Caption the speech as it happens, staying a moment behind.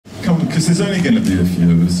because there's only going to be a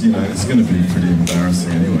few of us, you know, it's going to be pretty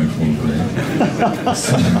embarrassing anyway, probably.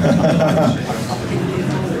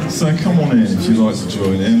 So come on in if you'd like to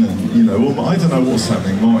join in, and you know, well, I don't know what's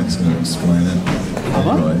happening. Martin's going to explain it.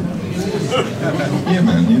 Anyway. Yeah,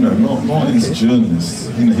 man. You know, Martin's a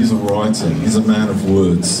journalist. You know, he's a writer. He's a man of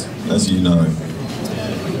words, as you know.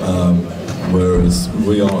 Whereas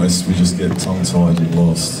we artists, we just get tongue-tied and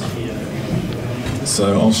lost.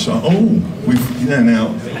 So I'll show. Oh, we've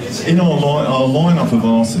now in our lineup of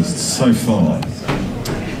artists so far,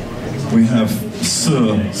 we have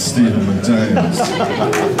Sir Stephen McDaniels.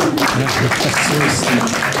 Sir Stephen.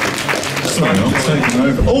 Sorry, I'm taking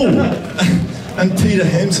over. Oh, and Peter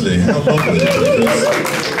Hemsley. How lovely!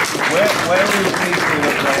 Where are the people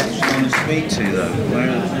that they actually want to speak to, though?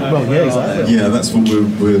 Well, yeah, exactly. Yeah, that's what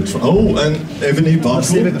we're trying. Oh, and Ebony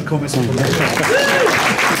Buckle.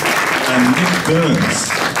 And Nick Burns.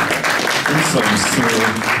 Also Sir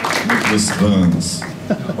Nicholas Burns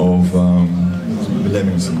of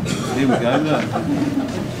Leamington. Here we go, look.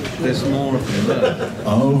 There's more of them, look.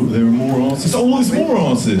 Oh, there are more artists. Oh, there's more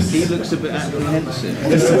artists. He looks a bit apprehensive.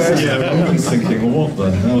 Yeah, I've been thinking, what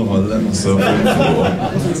the hell have I let myself in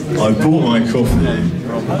for? I bought my coffee.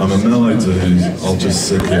 I'm a mellow dude. I'll just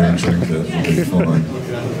sit here and drink it. It'll be fine.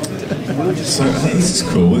 So this is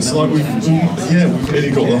cool. It's like we've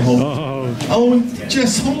really got the whole. Oh, and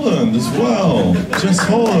Jess Holland as well. Jess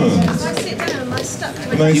Holland.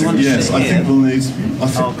 Amazing. Yes, I think we'll need.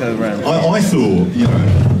 I'll go round. I thought, you know,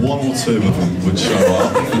 one or two of them would show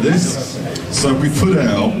up for this. So we put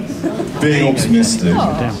out, being optimistic,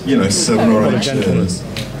 you know, 7 or 8 chairs.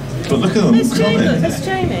 But look at them all coming. That's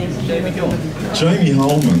Jamie. Jamie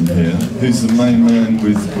Holman here, who's the main man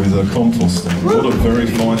with a composting. What a very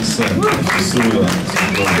fine set. If you saw that,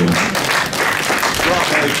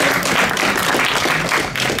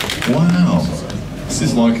 wow. This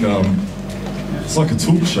is like it's like a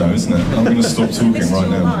talk show, isn't it? I'm going to stop talking right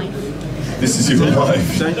now. This is your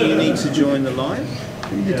life. Don't you need to join the live?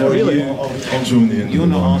 Oh, really? I'll join the end. You're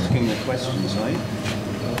not asking the questions, are you?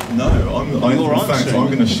 No, in fact, I'm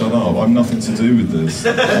going to shut up. I'm nothing to do with this.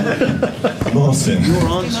 Martin. You're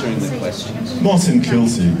answering the questions. Martin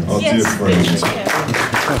Kilty, our dear friend.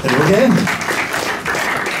 Hello again.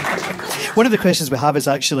 One of the questions we have is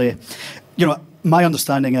actually, you know, my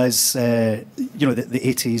understanding is, you know, the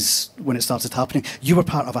 80s, when it started happening, you were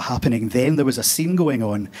part of a happening then. There was a scene going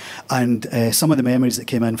on, and some of the memories that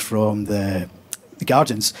came in from the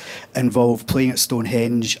Guardians involved playing at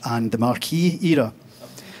Stonehenge and the Marquee era.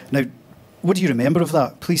 Now, what do you remember of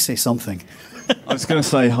that? Please say something. I was going to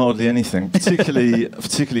say hardly anything,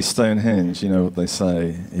 particularly Stonehenge. You know what they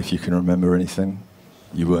say, if you can remember anything,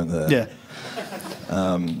 you weren't there. Yeah.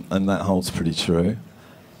 And that holds pretty true.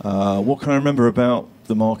 What can I remember about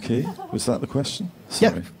the Marquee? Was that the question?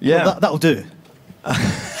 Sorry. Yeah. Well, that'll do.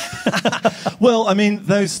 Well, I mean,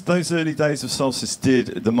 those early days of Solstice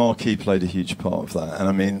the Marquee played a huge part of that. And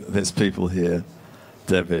I mean, there's people here,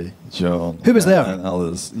 Debbie, John. Who was there? And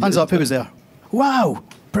others. Hands up, who was there? Wow,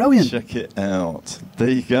 brilliant. Check it out. There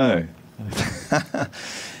you go.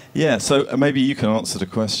 Yeah, so maybe you can answer the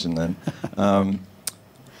question then. I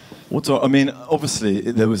mean, obviously,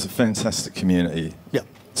 there was a fantastic community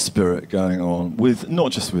spirit going on, with not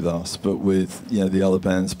just with us, but with, you know, the other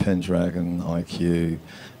bands, Pendragon, IQ,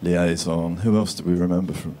 Liaison. Who else do we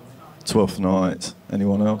remember from 12th Night?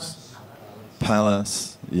 Anyone else?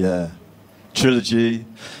 Palace, yeah. Trilogy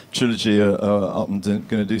are up and going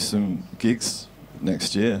to do some gigs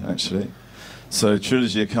next year, actually. So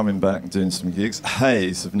Trilogy are coming back and doing some gigs.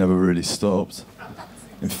 Hayes have never really stopped.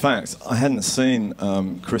 In fact, I hadn't seen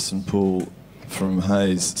Chris and Paul from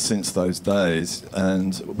Hayes since those days,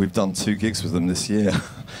 and we've done 2 gigs with them this year.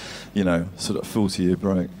 You know, sort of 40-year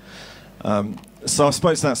break. So I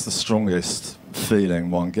suppose that's the strongest feeling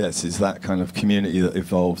one gets, is that kind of community that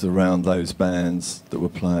evolved around those bands that were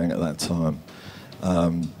playing at that time.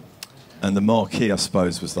 And the Marquee, I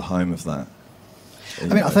suppose, was the home of that. I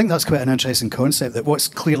mean, I think that's quite an interesting concept, that what's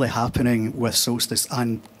clearly happening with Solstice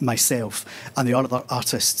and myself and the other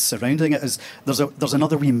artists surrounding it is there's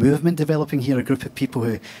another wee movement developing here, a group of people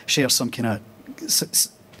who share some kind of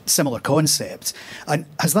similar concept. And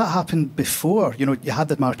has that happened before? You know, you had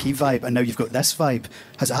the Marquee vibe and now you've got this vibe.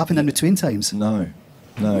 Has it happened in between times? No.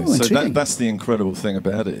 Oh, so that's the incredible thing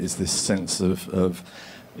about it, is this sense of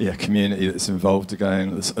community that's involved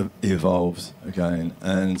again, that's evolved again.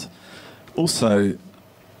 And also,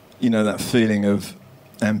 you know, that feeling of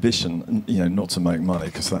ambition, you know, not to make money,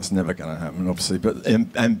 because that's never going to happen, obviously, but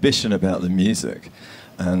ambition about the music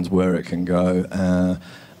and where it can go,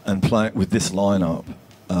 and playing with this lineup.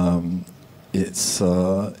 It's,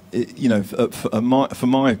 you know, for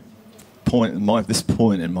my this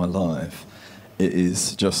point in my life, it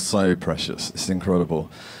is just so precious. It's incredible.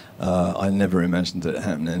 I never imagined it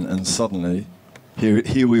happening, and suddenly,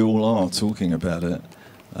 here we all are talking about it,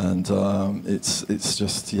 and it's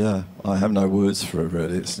just, yeah, I have no words for it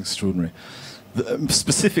really. It's extraordinary. The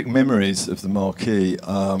specific memories of the marquee.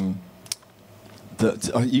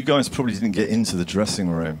 That you guys probably didn't get into the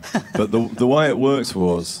dressing room, but the way it worked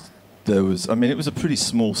was it was a pretty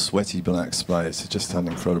small, sweaty black space. It just had an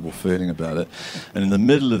incredible feeling about it. And in the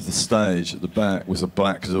middle of the stage, at the back, was a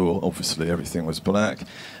black door. Obviously, everything was black.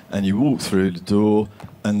 And you walked through the door,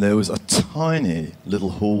 and there was a tiny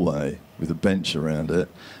little hallway with a bench around it,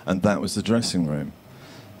 and that was the dressing room.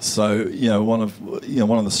 So one of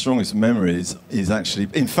the strongest memories is actually,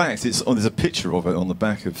 in fact, there's a picture of it on the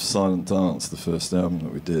back of Silent Dance, the first album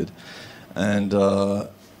that we did. And to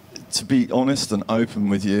be honest and open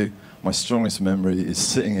with you, my strongest memory is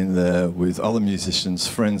sitting in there with other musicians,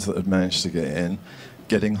 friends that had managed to get in,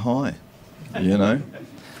 getting high.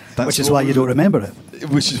 Which is why you don't remember it.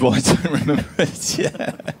 Which is why I don't remember it.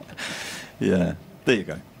 Yeah. Yeah. There you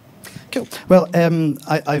go. Cool. Well,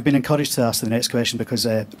 I've been encouraged to ask the next question because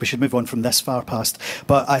we should move on from this far past.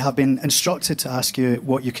 But I have been instructed to ask you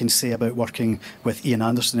what you can say about working with Ian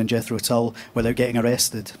Anderson and Jethro Tull without getting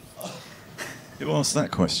arrested. Who asked that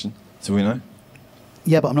question? Do we know?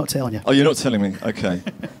 Yeah, but I'm not telling you. Oh, you're not telling me? Okay.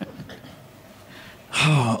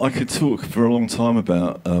 I could talk for a long time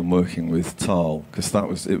about working with Tull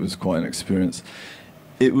because it was quite an experience.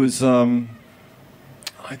 It was. I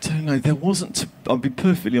don't know. There wasn't. I'll be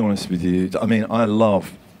perfectly honest with you. I mean, I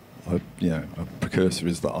love. A precursor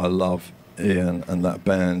is that I love Ian and that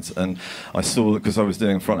band, and I saw, because I was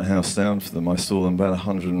doing front of house sound for them, I saw them about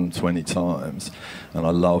 120 times, and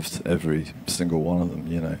I loved every single one of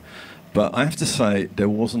them. But I have to say, there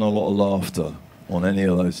wasn't a lot of laughter on any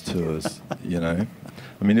of those tours. I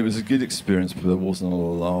mean, it was a good experience, but there wasn't a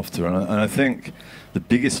lot of laughter, and I think the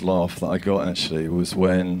biggest laugh that I got actually was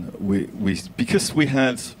when because we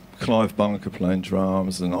had Clive Bunker playing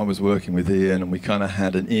drums and I was working with Ian and we kind of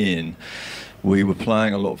had an in, we were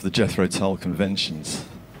playing a lot of the Jethro Tull conventions,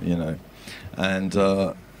 and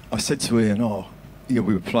I said to Ian, we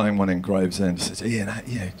were playing one in Gravesend. I said to Ian,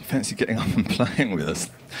 do you fancy getting up and playing with us?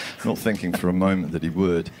 Not thinking for a moment that he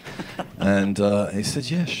would. And he said,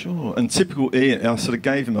 yeah, sure. And typical Ian, I sort of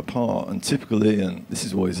gave him a part, and typical Ian, this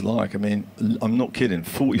is what he's like. I mean, I'm not kidding,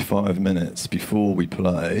 45 minutes before we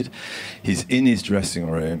played, he's in his dressing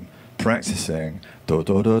room practicing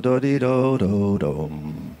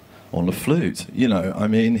do-do-do-do-dee-do-do-dum on the flute. I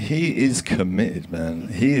mean, he is committed, man.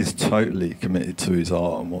 He is totally committed to his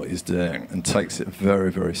art and what he's doing and takes it very,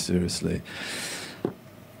 very seriously.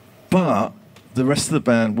 But the rest of the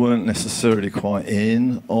band weren't necessarily quite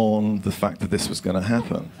in on the fact that this was going to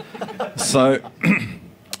happen. So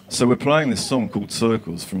we're playing this song called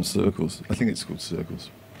Circles from Circles. I think it's called Circles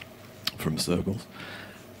from Circles.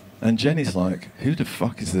 And Jenny's like, who the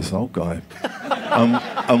fuck is this old guy?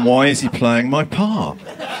 And why is he playing my part?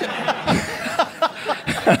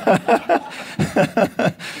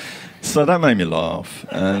 So that made me laugh.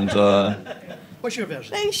 And what's your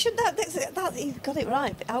version? No, you should. You got it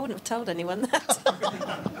right. I wouldn't have told anyone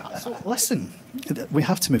that. So listen, we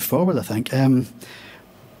have to move forward, I think.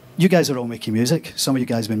 You guys are all making music. Some of you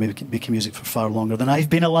guys have been making music for far longer than I've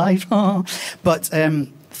been alive. But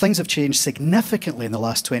things have changed significantly in the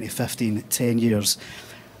last 20, 15, 10 years.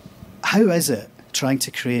 How is it trying to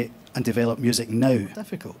create and develop music now?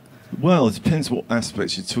 Difficult. Well, it depends what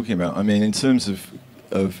aspects you're talking about. I mean, in terms of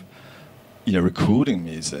recording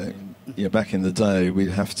music, back in the day,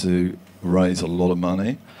 we'd have to raise a lot of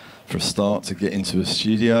money for a start to get into a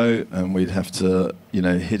studio, and we'd have to,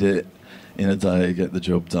 hit it in a day, get the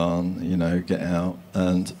job done, get out.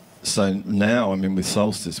 And so now, I mean, with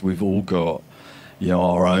Solstice, we've all got,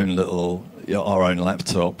 our own little, our own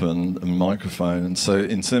laptop and microphone. And so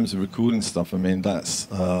in terms of recording stuff, I mean, that's,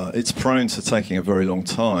 it's prone to taking a very long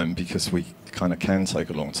time because we kind of can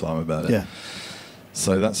take a long time about it. Yeah.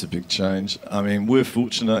 So that's a big change. I mean, we're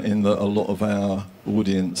fortunate in that a lot of our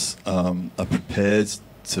audience are prepared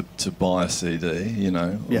to buy a CD,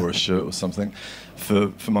 or a shirt or something.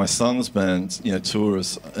 For my son's band,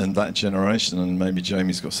 Taurus and that generation, and maybe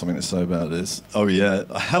Jamie's got something to say about this. Oh yeah,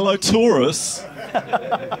 hello Taurus.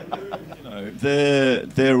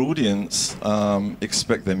 Their audience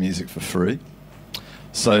expect their music for free,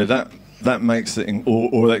 so that makes it,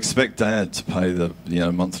 or they expect Dad to pay the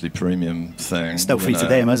monthly premium thing. Still free to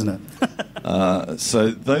them, isn't it?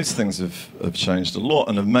 So those things have changed a lot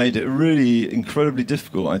and have made it really incredibly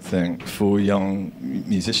difficult, I think, for young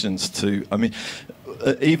musicians to. I mean,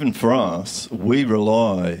 even for us, we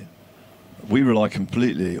rely we rely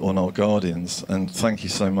completely on our guardians, and thank you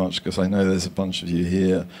so much, because I know there's a bunch of you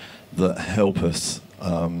here that help us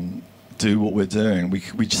do what we're doing.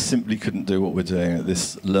 We just simply couldn't do what we're doing at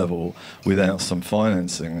this level without some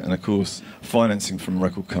financing, and of course financing from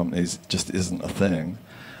record companies just isn't a thing.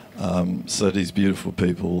 So these beautiful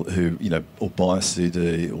people who, you know, or buy a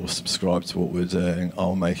CD or subscribe to what we're doing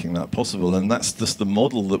are making that possible, and that's just the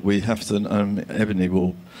model that we have to. Ebony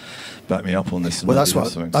will back me up on this. Well, that's what I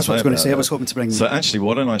was going to say. I was hoping to bring. So actually,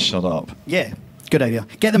 why don't I shut up? Yeah, good idea.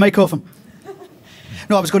 Get the mic off him.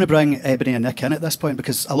 No, I was going to bring Ebony and Nick in at this point,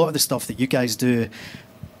 because a lot of the stuff that you guys do,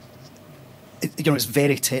 it's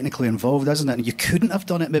very technically involved, isn't it? And you couldn't have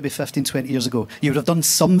done it maybe 15, 20 years ago. You would have done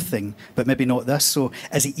something, but maybe not this. So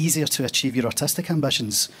is it easier to achieve your artistic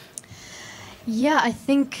ambitions? Yeah, I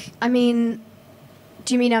think, do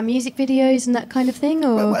you mean our music videos and that kind of thing?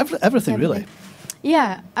 Or well, everything, really.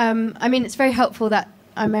 Yeah, it's very helpful that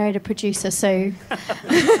I married a producer, so...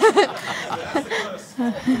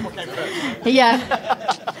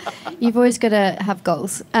 yeah, you've always got to have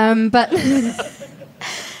goals. But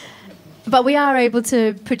we are able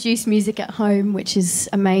to produce music at home, which is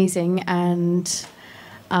amazing, and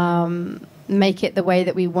make it the way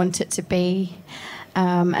that we want it to be.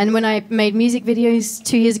 And when I made music videos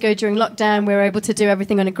 2 years ago during lockdown, we were able to do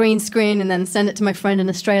everything on a green screen and then send it to my friend in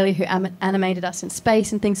Australia who animated us in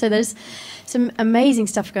space and things. So there's some amazing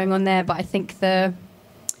stuff going on there. But I think the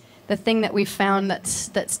thing that we've found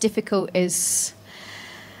that's difficult is,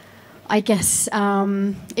 I guess,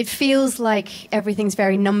 it feels like everything's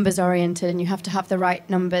very numbers oriented, and you have to have the right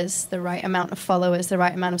numbers, the right amount of followers, the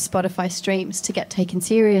right amount of Spotify streams to get taken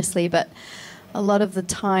seriously. But a lot of the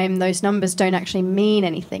time, those numbers don't actually mean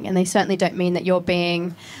anything, and they certainly don't mean that you're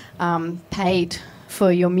being paid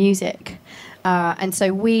for your music. And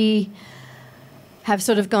so we have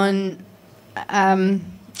sort of gone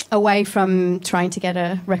away from trying to get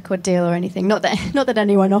a record deal or anything. Not that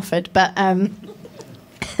anyone offered, but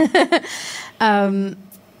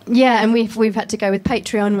yeah. And we've had to go with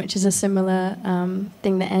Patreon, which is a similar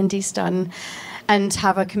thing that Andy's done, and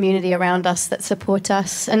have a community around us that support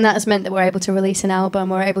us, and that has meant that we're able to release an album,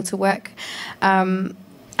 we're able to work, and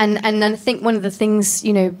I think one of the things,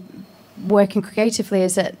 working creatively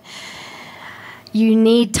is that you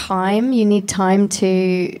need time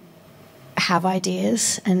to have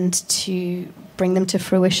ideas and to bring them to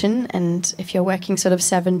fruition, and if you're working sort of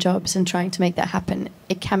 7 jobs and trying to make that happen,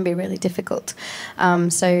 it can be really difficult.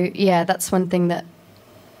 So yeah, that's one thing that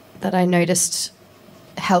I noticed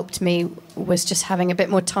helped me, was just having a bit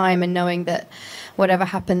more time and knowing that whatever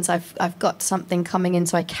happens, I've got something coming in,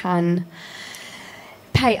 so I can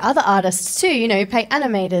pay other artists too, pay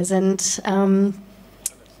animators and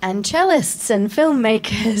cellists and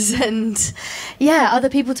filmmakers and other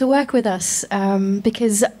people to work with us,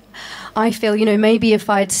 because I feel, maybe if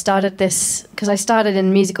I'd started this, because I started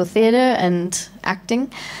in musical theatre and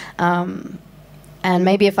acting, and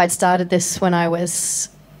maybe if I'd started this when I was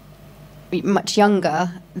much younger,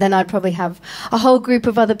 then I'd probably have a whole group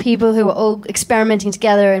of other people who were all experimenting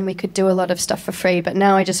together, and we could do a lot of stuff for free. But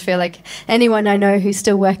now I just feel like anyone I know who's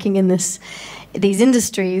still working in these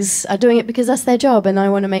industries are doing it because that's their job, and I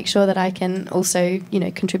want to make sure that I can also,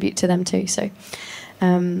 contribute to them too. So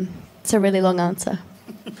it's a really long answer.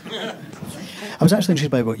 I was actually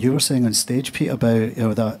intrigued by what you were saying on stage, Pete, about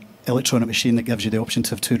that electronic machine that gives you the option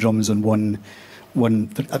to have 2 drums on one.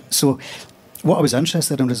 So what I was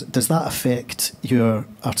interested in is, does that affect your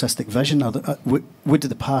artistic vision? Or would in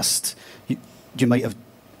the past you might have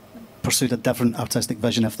pursued a different artistic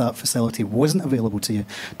vision if that facility wasn't available to you?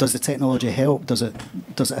 Does the technology help? Does it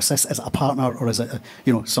assist? Is it a partner, or is it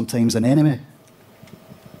sometimes an enemy?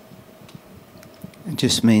 It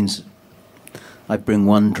just means I bring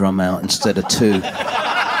 1 drum out instead of 2.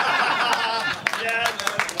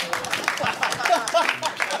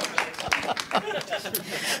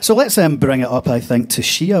 So let's bring it up, I think, to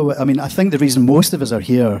Shia. I think the reason most of us are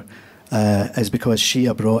here is because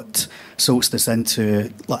Shia brought Solstice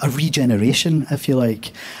into a regeneration, if you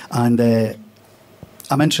like. And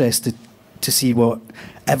I'm interested to see what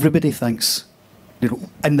everybody thinks,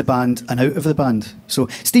 in the band and out of the band. So,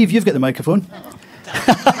 Steve, you've got the microphone.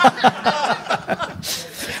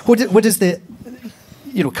 What is the,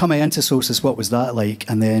 coming into Solstice, what was that like?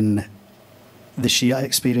 And then the Shia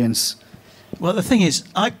experience? Well, the thing is,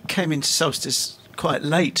 I came into Solstice quite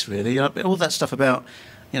late, really. All that stuff about,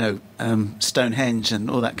 Stonehenge and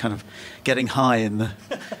all that kind of getting high in the...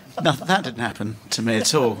 Nothing, that didn't happen to me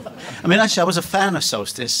at all. Actually, I was a fan of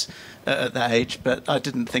Solstice at that age, but I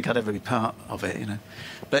didn't think I'd ever be part of it,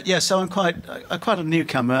 But yeah, so I'm quite a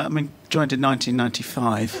newcomer. Joined in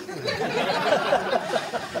 1995.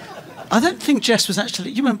 I don't think Jess was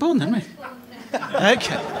actually... You weren't born then, were you?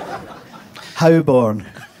 Okay. How born?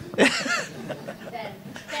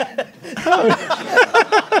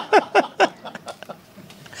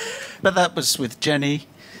 But that was with Jenny,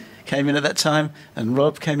 came in at that time, and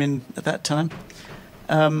Rob came in at that time.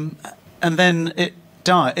 And then it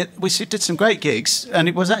died. We did some great gigs, and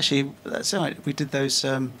it was actually... That's right, we did those,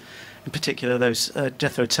 in particular, those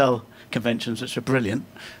Death Hotel conventions, which were brilliant.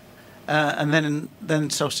 And then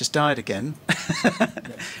Solstice died again.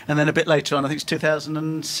 And then a bit later on, I think it's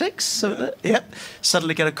 2006,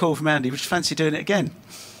 suddenly get a call from Andy, would you fancy doing it again?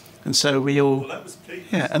 And so we all... Well, that was Pete.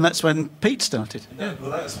 Yeah, and that's when Pete started. Yeah,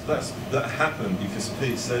 well, that happened because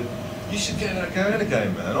Pete said, you should go in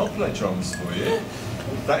again, man. I'll play drums for you.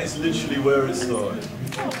 That is literally where it started.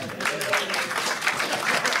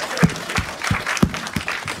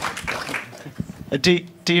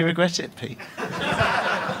 Do you regret it, Pete?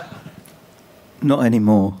 Not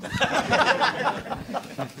anymore.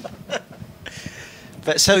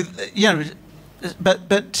 But so,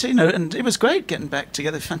 but you know, and it was great getting back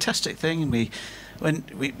together. Fantastic thing, and when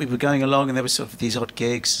we were going along, and there were sort of these odd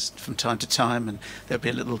gigs from time to time, and there'd be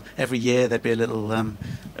a little every year. There'd be a little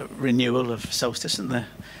renewal of Solstice, isn't there?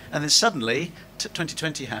 And then suddenly,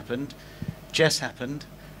 2020 happened, Jess happened,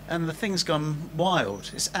 and the thing's gone wild.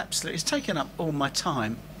 It's taken up all my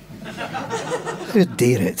time. How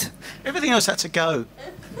dare it? Everything else had to go.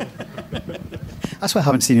 That's why I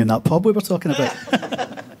haven't seen you in that pub we were talking about.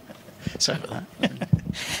 Sorry about that.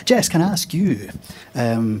 Jess, can I ask you?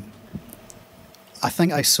 I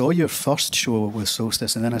think I saw your first show with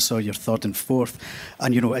Solstice, and then I saw your third and fourth,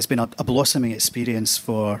 and it's been a blossoming experience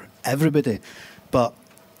for everybody. But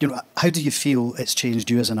how do you feel it's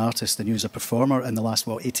changed you as an artist and you as a performer in the last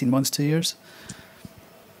 18 months, 2 years?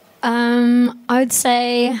 I would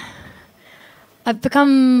say I've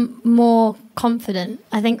become more confident.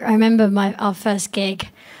 I remember our first gig.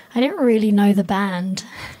 I didn't really know the band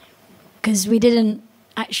because when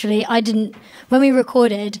we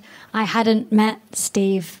recorded, I hadn't met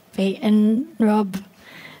Steve, Pete and Rob.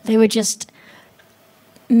 They were just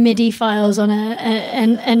MIDI files on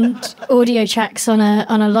and audio tracks on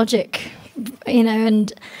a Logic,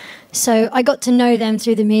 and so I got to know them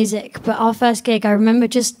through the music. But our first gig, I remember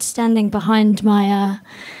just standing behind my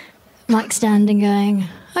mic stand and going,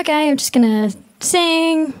 okay, I'm just going to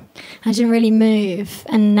sing. I didn't really move.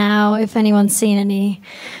 And now, if anyone's seen any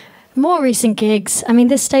more recent gigs,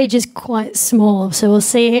 this stage is quite small, so we'll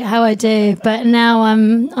see how I do. But now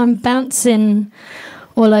I'm bouncing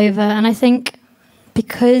all over. And I think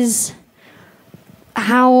because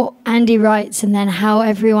how Andy writes and then how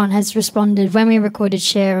everyone has responded when we recorded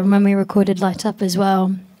Share and when we recorded Light Up as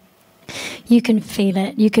well, you can feel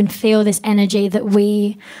it. You can feel this energy that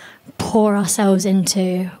we pour ourselves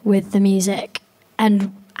into with the music,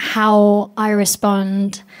 and how I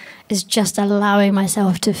respond is just allowing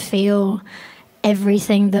myself to feel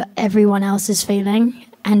everything that everyone else is feeling.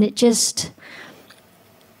 And it's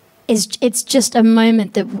just a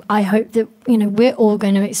moment that I hope that we're all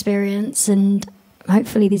going to experience, and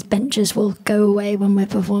hopefully these benches will go away when we're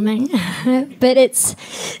performing. But it's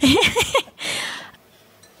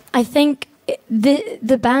I think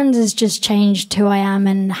the band has just changed who I am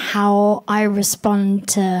and how I respond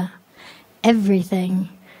to everything.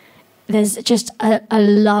 There's just a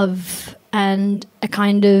love and a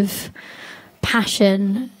kind of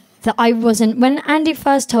passion that I wasn't... When Andy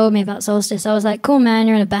first told me about Solstice, I was like, cool, man,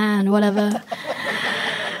 you're in a band, whatever.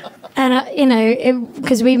 And,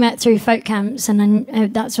 because we met through folk camps,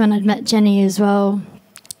 and that's when I'd met Jenny as well.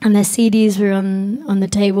 And their CDs were on the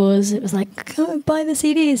tables. It was like, come buy the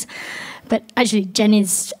CDs. But actually,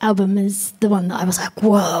 Jenny's album is the one that I was like,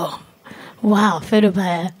 whoa, wow, fiddle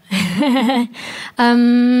player.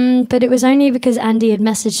 But it was only because Andy had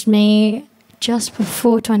messaged me just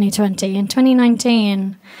before 2020, in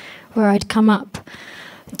 2019, where I'd come up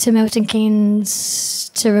to Milton Keynes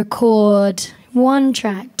to record 1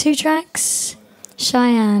 track, 2 tracks,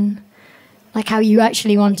 Cheyenne, like how you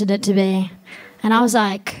actually wanted it to be. And I was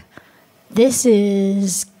like, this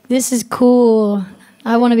is cool.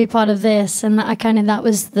 I want to be part of this. And that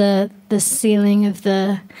was the ceiling of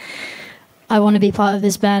I want to be part of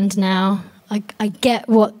this band now. I get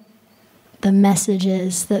what the message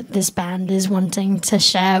is that this band is wanting to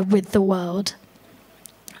share with the world.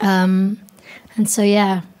 And so,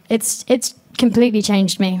 yeah, it's completely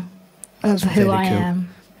changed me of who I am.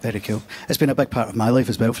 Very cool. It's been a big part of my life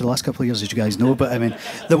as well for the last couple of years, as you guys know. But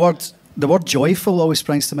the word joyful always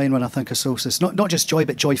springs to mind when I think of Solstice. Not just joy,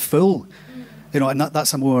 but joyful. And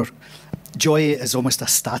that's a more joy is almost a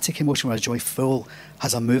static emotion, whereas joyful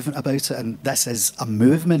has a movement about it, and this is a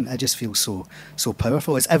movement. It just feels so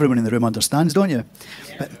powerful, as everyone in the room understands, don't you?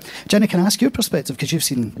 But Jenny, can I ask your perspective, because you've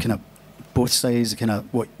seen kind of both sides, kind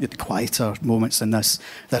of what the quieter moments in this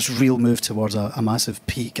real move towards a massive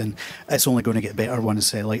peak, and it's only going to get better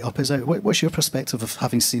once Light Up is out. What's your perspective of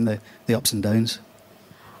having seen the ups and downs?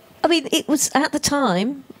 I mean, it was at the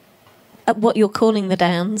time, what you're calling the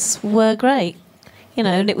downs were great, you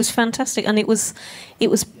know, and it was fantastic, and it was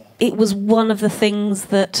one of the things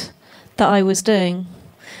that I was doing,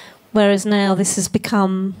 whereas now this has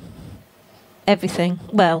become everything.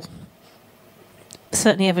 Well,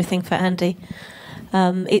 certainly everything for Andy.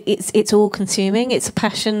 It's all consuming. It's a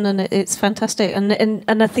passion, and it's fantastic.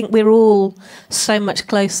 And I think we're all so much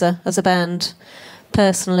closer as a band,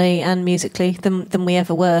 personally and musically, than we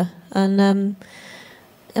ever were. And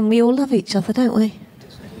we all love each other, don't we?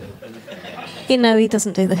 You know, he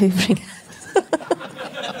doesn't do the hoovering.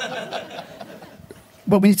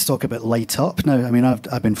 Well, we need to talk about Light Up now. I mean,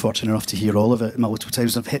 I've been fortunate enough to hear all of it multiple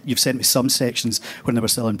times. You've sent me some sections when they were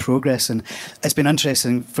still in progress, and it's been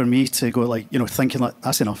interesting for me to go, like, you know, thinking like,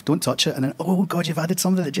 that's enough, don't touch it, and then, oh God, you've added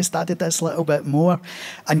something that just added this little bit more,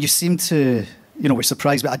 and you seem to, you know, we're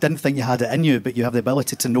surprised, but I didn't think you had it in you, but you have the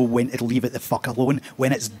ability to know when to leave it the fuck alone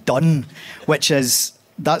when it's done, which is,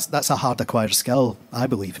 that's a hard acquired skill, I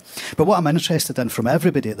believe. But what I'm interested in from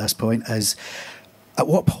everybody at this point is, at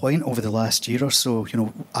what point over the last year or so, you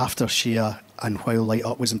know, after Shea and while Light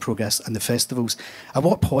Up was in progress and the festivals, at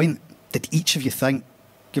what point did each of you think,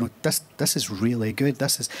 you know, this is really good?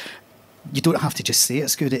 This is, you don't have to just say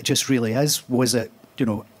it's good, it just really is. Was it, you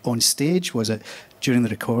know, on stage? Was it during the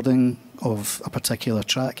recording of a particular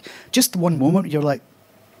track? Just one moment you're like,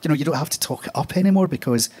 you know, you don't have to talk it up anymore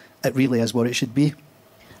because it really is what it should be.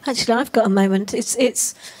 Actually, I've got a moment.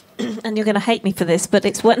 It's and you're going to hate me for this, but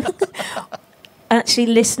it's when actually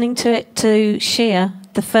listening to Shea,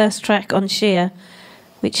 the first track on Shea,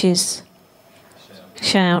 which is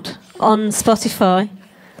Shout, on Spotify,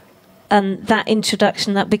 and that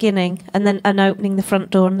introduction, that beginning, and then opening the front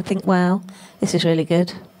door, and I think, wow, this is really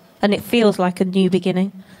good. And it feels like a new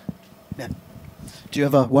beginning. Yeah. Do you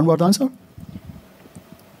have a one-word answer?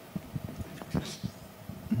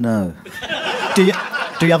 No. Do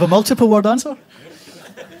you have a multiple-word answer?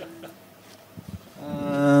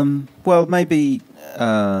 Well, maybe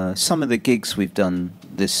some of the gigs we've done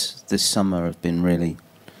this summer have been really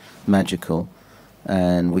magical,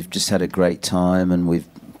 and we've just had a great time, and we've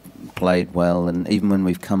played well, and even when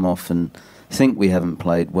we've come off and think we haven't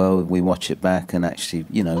played well, we watch it back and actually,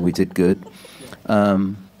 you know, we did good.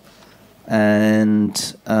 And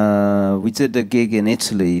we did a gig in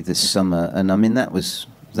Italy this summer, and I mean that was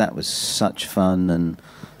such fun, and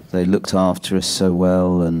they looked after us so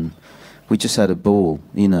well, and we just had a ball,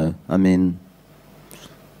 you know. I mean,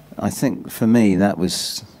 I think for me that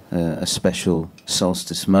was a special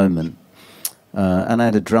Solstice moment. And I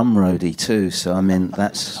had a drum roadie too, so I mean,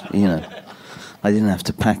 that's, you know, I didn't have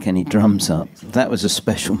to pack any drums up. That was a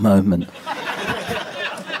special moment.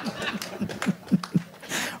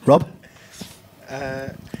 Rob?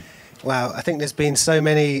 Wow, I think there's been so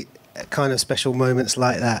many kind of special moments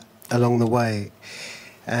like that along the way.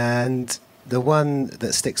 And the one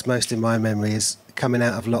that sticks most in my memory is coming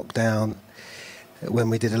out of lockdown when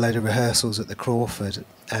we did a load of rehearsals at the Crawford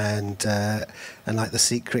and like the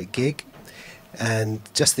secret gig, and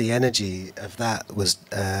just the energy of that was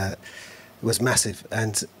massive,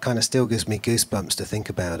 and kind of still gives me goosebumps to think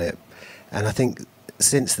about it. And I think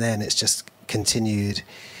since then it's just continued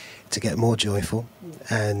to get more joyful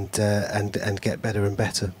and get better and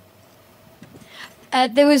better.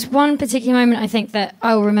 There was one particular moment I think that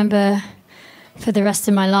I will remember for the rest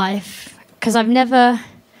of my life, because I don't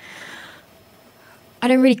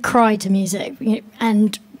really cry to music,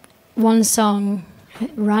 and one song,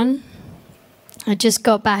 Run, I just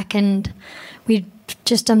got back and we'd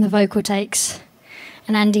just done the vocal takes,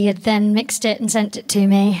 and Andy had then mixed it and sent it to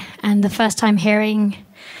me, and the first time hearing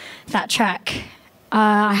that track,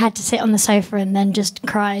 I had to sit on the sofa and then just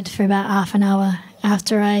cried for about half an hour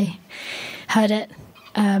after I heard it.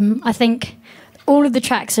 I think all of the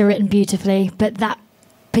tracks are written beautifully, but that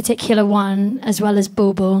particular one, as well as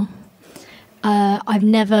Bulbul, I've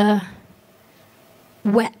never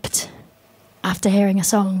wept after hearing a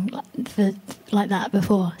song like that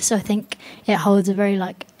before. So I think it holds a very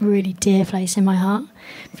really dear place in my heart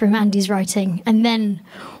from Andy's writing. And then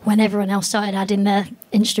when everyone else started adding their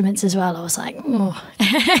instruments as well, I was like, oh,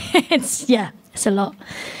 it's a lot.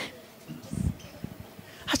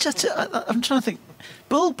 I'm trying to think.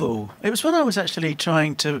 Bulbul. It was when I was actually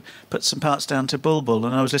trying to put some parts down to Bulbul,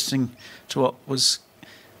 and I was listening to what was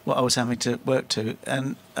what I was having to work to,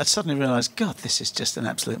 and I suddenly realised, God, this is just an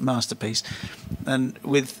absolute masterpiece. And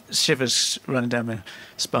with shivers running down my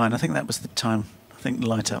spine, I think that was the time. I think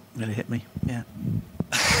Light Up really hit me. Yeah.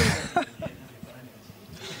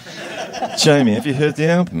 Jamie, have you heard the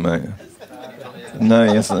album, mate? No,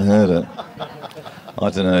 he hasn't heard it. I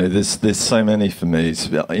don't know. There's so many for me.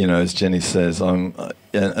 You know, as Jenny says, and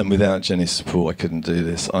without Jenny's support, I couldn't do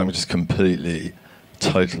this. I'm just completely,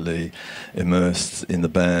 totally immersed in the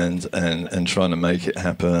band and trying to make it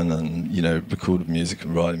happen, and you know, record music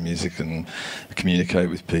and write music and communicate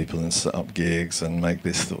with people and set up gigs and make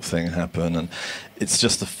this sort of thing happen. And it's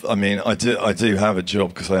just, I mean, I do have a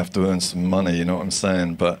job because I have to earn some money. You know what I'm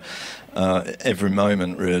saying? But every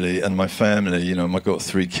moment really, and my family, you know, I've got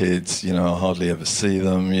 3 kids, you know, I hardly ever see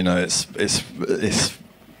them, you know, it's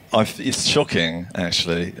shocking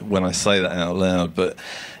actually when I say that out loud, but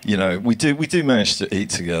you know, we do manage to eat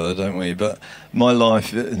together, don't we? But my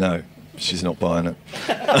life, no, she's not buying it.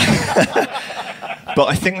 But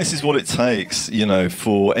I think this is what it takes, you know,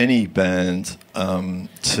 for any band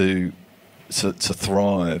to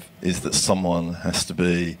thrive, is that someone has to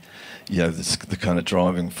be, you know, the kind of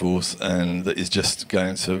driving force, and that is just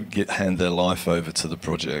going to hand their life over to the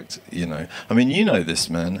project, you know. I mean, you know this,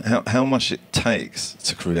 man, how much it takes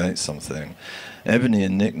to create something. Ebony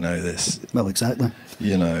and Nick know this. Well, exactly.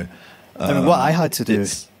 You know. I mean, what I had to do,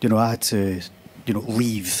 you know, I had to, you know,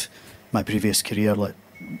 leave my previous career, like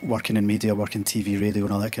working in media, working TV, radio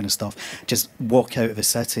and all that kind of stuff, just walk out of the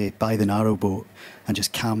city, buy the narrowboat and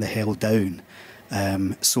just calm the hell down,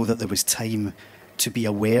 so that there was time to be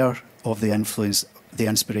aware of the influence, the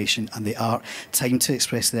inspiration and the art, time to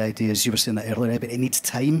express the ideas. You were saying that earlier, but it needs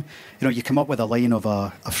time. You know, you come up with a line of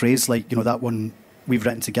a phrase like, you know, that one we've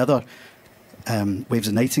written together, Waves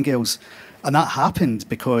and Nightingales, and that happened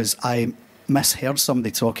because I misheard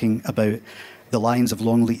somebody talking about the lions of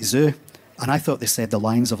Longleat Zoo, and I thought they said the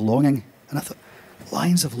lions of longing, and I thought,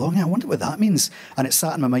 lions of longing, I wonder what that means. And it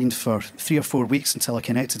sat in my mind for 3 or 4 weeks until I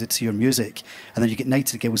connected it to your music. And then you get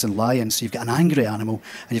nightingales and lions, so you've got an angry animal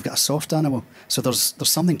and you've got a soft animal. So there's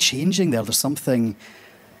something changing there. There's something,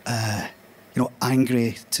 you know,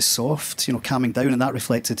 angry to soft, you know, calming down. And that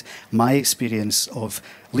reflected my experience of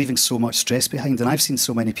leaving so much stress behind. And I've seen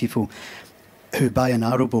so many people who buy a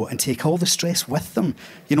narrowboat and take all the stress with them.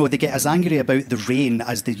 You know, they get as angry about the rain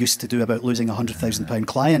as they used to do about losing a £100,000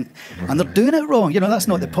 client. And they're doing it wrong. You know, that's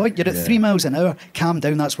not the point. You're at 3 miles an hour. Calm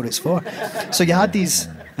down, that's what it's for. So you had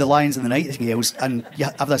the lions and the nightingales, and you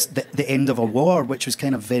have this, the end of a war, which was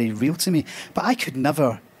kind of very real to me. But it would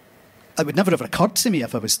never have occurred to me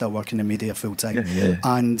if I was still working in media full time.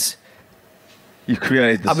 And you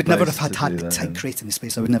created the I would never have space had to the do time, that. creating the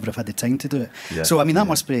space. I would never have had the time to do it. So, I mean, that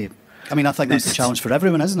must be... I mean, I think that's a challenge for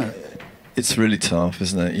everyone, isn't it? It's really tough,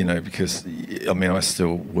 isn't it? You know, because, I mean, I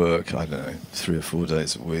still work, I don't know, 3 or 4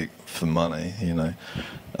 days a week for money, you know.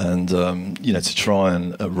 And, you know, to try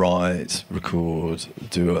and write, record,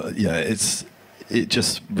 it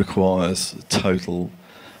just requires total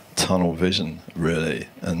tunnel vision, really,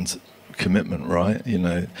 and commitment, right? You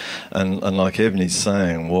know, and like Ebony's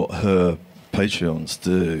saying, what her Patreons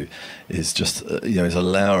do is just you know, is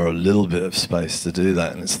allow her a little bit of space to do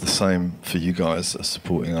that, and it's the same for you guys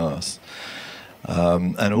supporting us.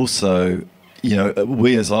 And also, you know,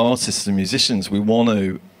 we as artists and musicians, we want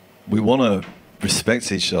to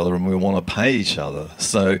respect each other and we want to pay each other.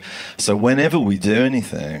 So whenever we do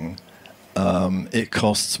anything, it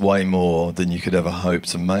costs way more than you could ever hope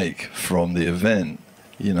to make from the event.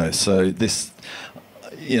 You know, so this,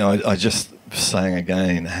 you know, I just saying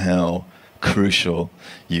again how crucial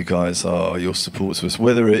you guys are, your support to us,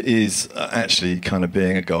 whether it is actually kind of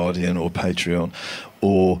being a guardian or Patreon,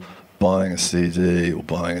 or buying a CD or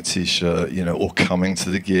buying a t-shirt, you know, or coming to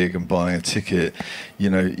the gig and buying a ticket. You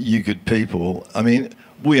know, you good people, I mean,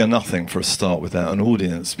 we are nothing for a start without an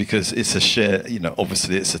audience, because it's a shared, you know,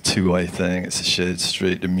 obviously it's a two-way thing, it's a shared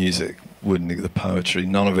street. The music wouldn't, the poetry,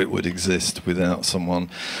 none of it would exist without someone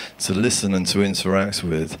to listen and to interact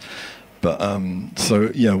with. But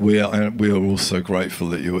so yeah, we are also grateful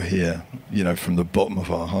that you're here, you know, from the bottom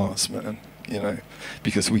of our hearts, man. You know,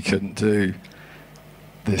 because we couldn't do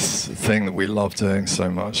this thing that we love doing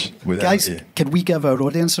so much without you. Guys, can we give our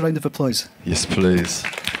audience a round of applause? Yes, please.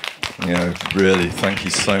 You know, really, thank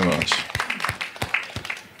you so much.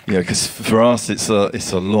 Yeah, because for us, it's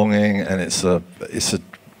a longing, and it's a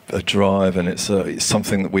drive, and it's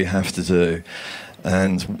something that we have to do.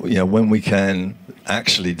 And you know, when we can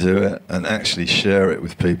actually do it and actually share it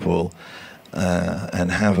with people,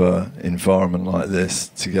 and have an environment like this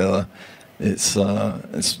together, it's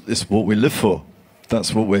what we live for.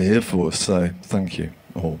 That's what we're here for. So thank you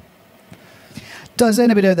all. Does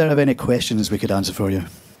anybody out there have any questions we could answer for you?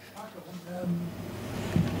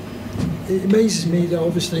 It amazes me that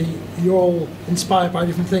obviously you're all inspired by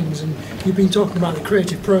different things, and you've been talking about the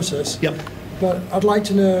creative process. Yep. But I'd like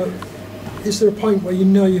to know, is there a point where you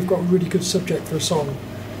know you've got a really good subject for a song?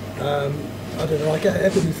 I don't know, like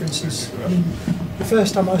Ebony, for instance. I mean, the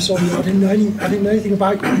first time I saw you, I didn't know anything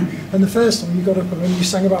about you. And the first time you got up and you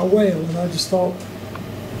sang about a whale, and I just thought,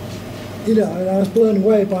 you know, and I was blown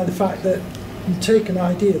away by the fact that you take an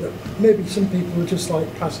idea that maybe some people would just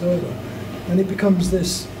like pass over, and it becomes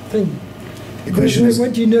this thing.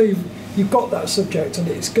 When do you know you've got that subject and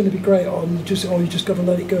it's going to be great, or you just got to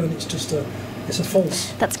let it go and it's a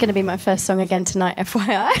false? That's going to be my first song again tonight,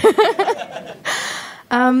 FYI.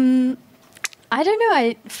 I don't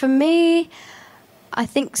know. For me, I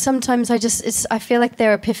think sometimes I feel like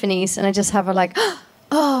they're epiphanies, and I just have a like,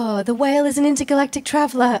 oh, the whale is an intergalactic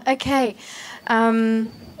traveller. Okay.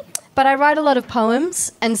 But I write a lot of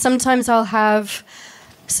poems, and sometimes I'll have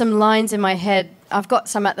some lines in my head. I've got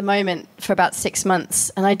some at the moment for about 6 months,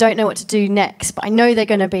 and I don't know what to do next, but I know they're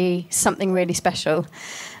going to be something really special.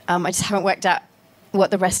 I just haven't worked out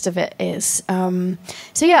what the rest of it is.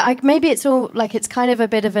 So yeah, maybe it's all like it's kind of a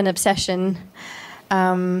bit of an obsession,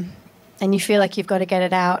 and you feel like you've got to get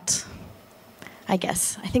it out, I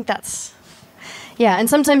guess. I think that's... Yeah, and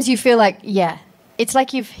sometimes you feel like, yeah, it's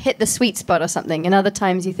like you've hit the sweet spot or something, and other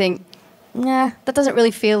times you think, nah, that doesn't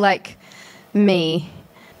really feel like me.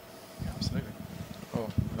 Absolutely.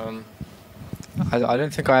 I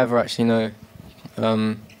don't think I ever actually know,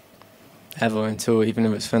 ever, until even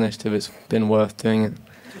if it's finished, if it's been worth doing it.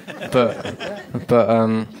 But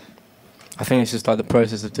I think it's just like the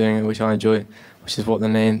process of doing it, which I enjoy, which is what the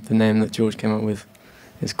name that George came up with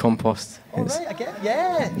is Compost. All right, I get it.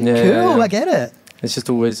 Yeah. Cool, I get it. It's just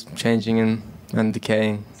always changing and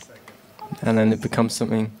decaying, and then it becomes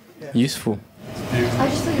something useful. I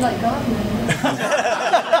just thought you liked gardening.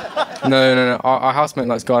 No. Our housemate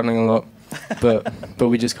likes gardening a lot, but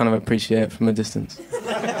we just kind of appreciate it from a distance.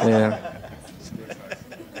 Yeah.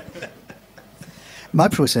 My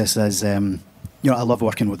process is, I love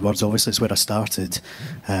working with words. Obviously, it's where I started.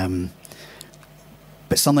 But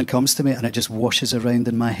something comes to me and it just washes around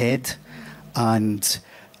in my head, and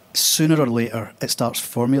sooner or later it starts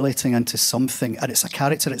formulating into something, and it's a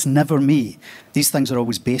character. It's never me. These things are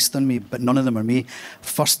always based on me, but none of them are me.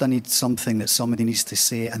 First I need something that somebody needs to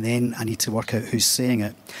say, and then I need to work out who's saying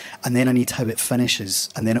it, and then I need how it finishes,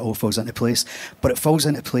 and then it all falls into place. But it falls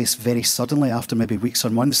into place very suddenly after maybe weeks or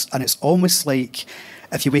months, and it's almost like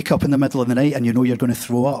if you wake up in the middle of the night and you know you're going to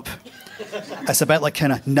throw up. It's a bit like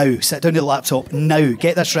kind of, now, sit down to the laptop, now,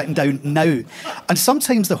 get this written down, now. And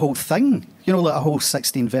sometimes the whole thing, like a whole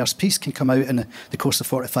 16-verse piece can come out in the course of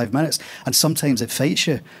 45 minutes, and sometimes it fights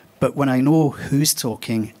you. But when I know who's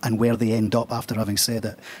talking and where they end up after having said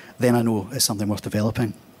it, then I know it's something worth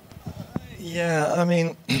developing. Yeah, I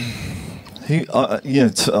mean...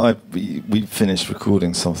 we finished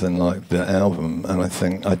recording something like the album, and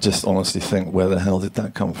I just honestly think, where the hell did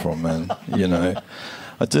that come from, man?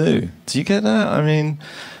 I do. Do you get that? I mean,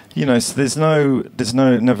 so there's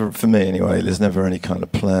never, for me anyway, there's never any kind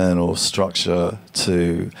of plan or structure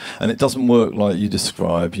to, and it doesn't work like you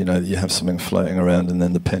describe, that you have something floating around and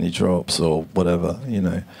then the penny drops or whatever,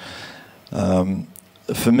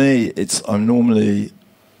 For me, I normally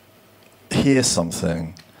hear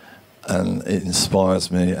something and it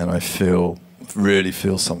inspires me, and I really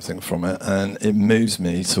feel something from it, and it moves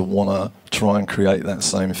me to want to try and create that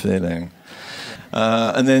same feeling.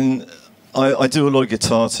 And then I do a lot of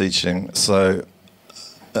guitar teaching, so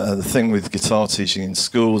the thing with guitar teaching in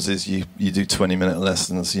schools is you do 20-minute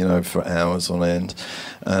lessons, for hours on end,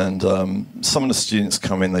 and some of the students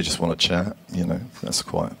come in, they just want to chat, that's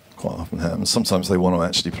quite often happens. Sometimes they want to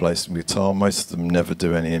actually play some guitar. Most of them never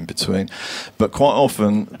do any in between, but quite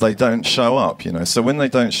often they don't show up, So when they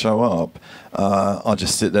don't show up, I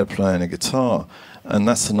just sit there playing a guitar, and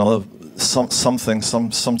that's another something.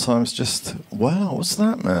 Sometimes just, wow, what's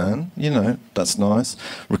that, man? That's nice.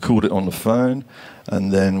 Record it on the phone,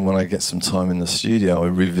 and then when I get some time in the studio, I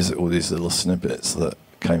revisit all these little snippets that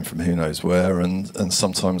came from who knows where, and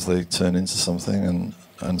sometimes they turn into something,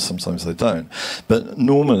 and sometimes they don't. But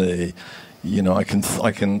normally, I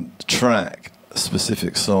can track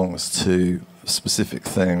specific songs to specific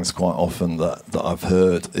things quite often that I've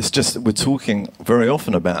heard. It's just we're talking very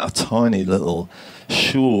often about a tiny little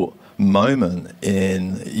short moment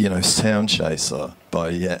in Sound Chaser by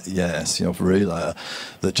Yes, Relayer,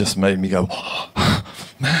 that just made me go, oh,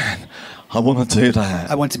 man, I want to do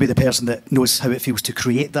that. I want to be the person that knows how it feels to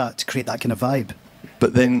create that kind of vibe.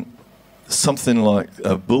 But then something like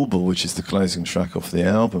Bulbul, which is the closing track off the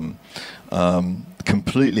album,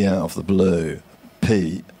 completely out of the blue,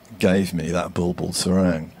 Pete gave me that Bulbul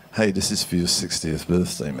Sarang. Hey, this is for your 60th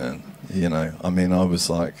birthday, man. You know, I mean, I was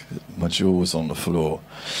like, my jaw was on the floor.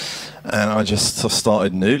 And I just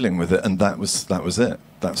started noodling with it, and that was it.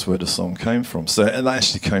 That's where the song came from. So it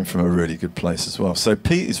actually came from a really good place as well. So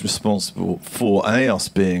Pete is responsible for us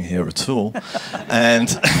being here at all, and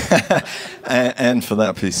and for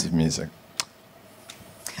that piece of music.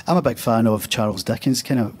 I'm a big fan of Charles Dickens,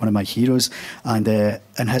 kind of one of my heroes, and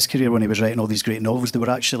in his career when he was writing all these great novels, they were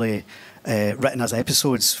actually written as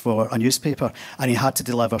episodes for a newspaper, and he had to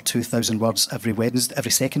deliver 2,000 words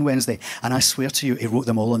every second Wednesday, and I swear to you, he wrote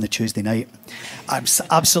them all on the Tuesday night. I'm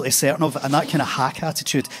absolutely certain of it, and that kind of hack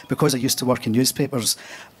attitude, because I used to work in newspapers,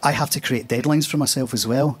 I have to create deadlines for myself as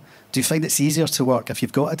well. Do you find it's easier to work if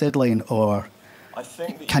you've got a deadline, or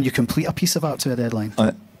can you complete a piece of art to a deadline?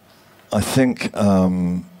 I think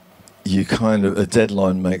you kind of, a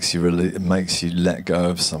deadline makes you let go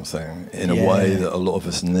of something in a way that a lot of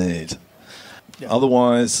us need. Yeah.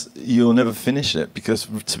 Otherwise, you'll never finish it, because,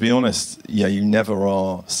 to be honest, you never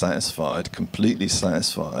are completely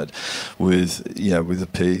satisfied with a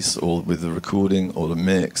piece or with the recording or the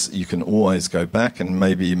mix. You can always go back and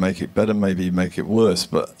maybe you make it better, maybe you make it worse,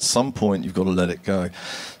 but at some point you've got to let it go.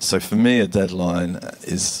 So for me, a deadline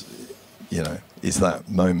is that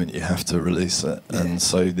moment you have to release it, and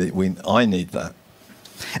so I need that.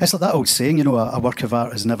 It's like that old saying, a work of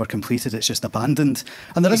art is never completed; it's just abandoned.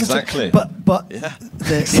 And there exactly. But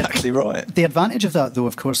exactly right. The advantage of that, though,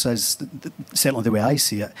 of course, is certainly the way I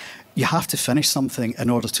see it. You have to finish something in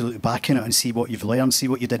order to look back in it and see what you've learned, see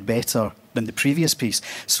what you did better than the previous piece.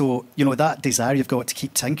 So that desire you've got to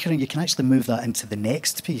keep tinkering, you can actually move that into the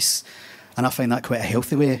next piece, and I find that quite a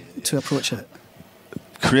healthy way to approach it.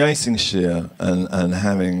 Creating Sheer and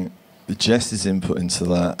having Jess's input into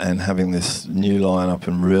that, and having this new lineup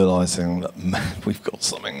and realising that, man, we've got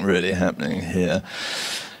something really happening here,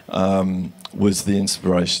 was the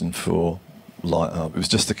inspiration for Light Up. It was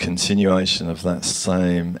just a continuation of that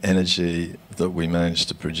same energy that we managed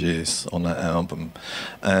to produce on that album,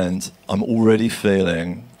 and I'm already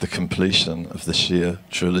feeling the completion of the Sheer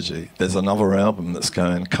trilogy. There's another album that's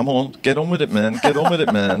going, come on, get on with it, man, get on with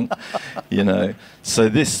it, man. So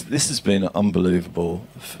this has been unbelievable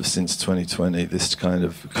since 2020, this kind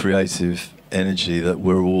of creative energy that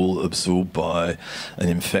we're all absorbed by and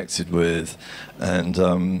infected with,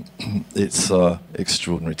 and it's an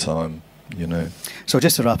extraordinary time. So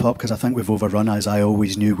just to wrap up, because I think we've overrun, as I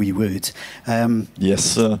always knew we would. Yes,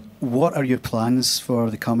 sir. What are your plans for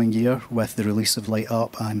the coming year with the release of Light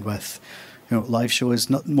Up and with live shows,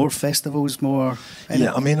 more festivals, more?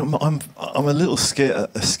 Yeah, I mean, I'm a little scared.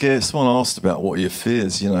 Someone asked about what are your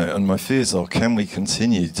fears, and my fears are, can we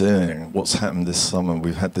continue doing what's happened this summer?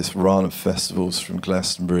 We've had this run of festivals from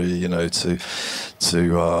Glastonbury, to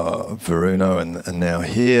Verona, and now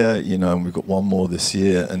here, and we've got one more this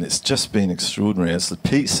year, and it's just been extraordinary. As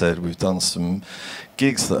Pete said, we've done some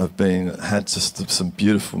gigs that have had just some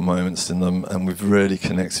beautiful moments in them, and we've really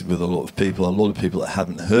connected with a lot of people that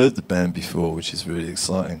haven't heard the band before, which is really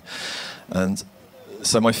exciting. And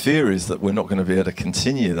so my fear is that we're not going to be able to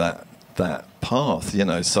continue that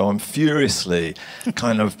path, so I'm furiously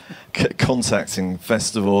kind of contacting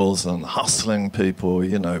festivals and hustling people,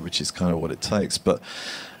 which is kind of what it takes. But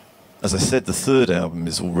as I said, the third album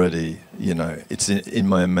is already, it's in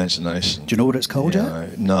my imagination. Do you know what it's called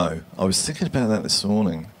yet? No. I was thinking about that this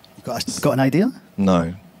morning. You got an idea?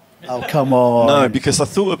 No. Oh, come on. No, because I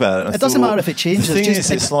thought about it. It doesn't matter if it changes. The thing is,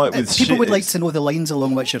 it's like with people would like to know the lines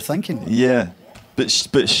along which you're thinking. Yeah. But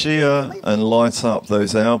Sheer and Light Up,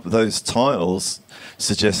 those titles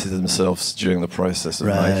suggested themselves during the process of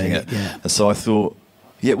making it. Yeah. And so I thought,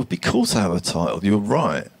 it would be cool to have a title. You're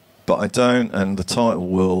right. But I don't, and the title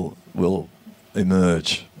will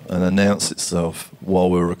emerge and announce itself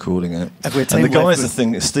while we're recording it. And the guys are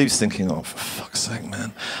thinking, Steve's thinking, oh, for fuck's sake,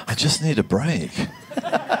 man, I just need a break.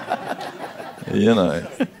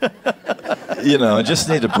 I just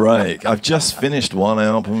need a break. I've just finished one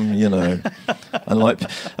album,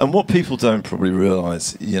 and what people don't probably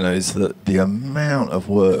realise, is that the amount of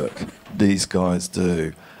work these guys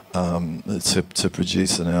do to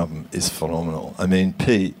produce an album is phenomenal. I mean,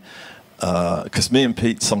 Pete, because me and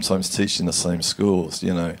Pete sometimes teach in the same schools,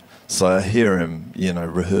 so I hear him,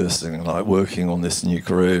 rehearsing, like working on this new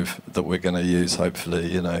groove that we're going to use,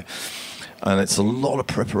 hopefully, and it's a lot of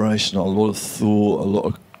preparation, a lot of thought, a lot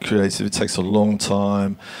of creative. It takes a long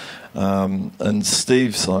time. And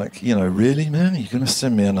Steve's like, you know, really, man? You're going to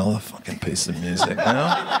send me another fucking piece of music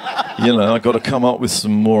now? You know, I've got to come up with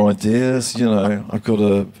some more ideas. You know, I've got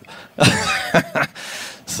to...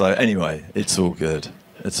 So anyway, it's all good.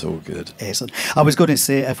 It's all good. Excellent. I was going to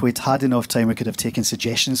say, if we'd had enough time, we could have taken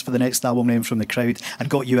suggestions for the next album name from the crowd and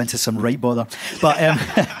got you into some right bother. But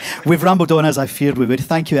we've rambled on as I feared we would.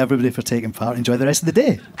 Thank you, everybody, for taking part. Enjoy the rest of the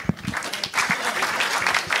day.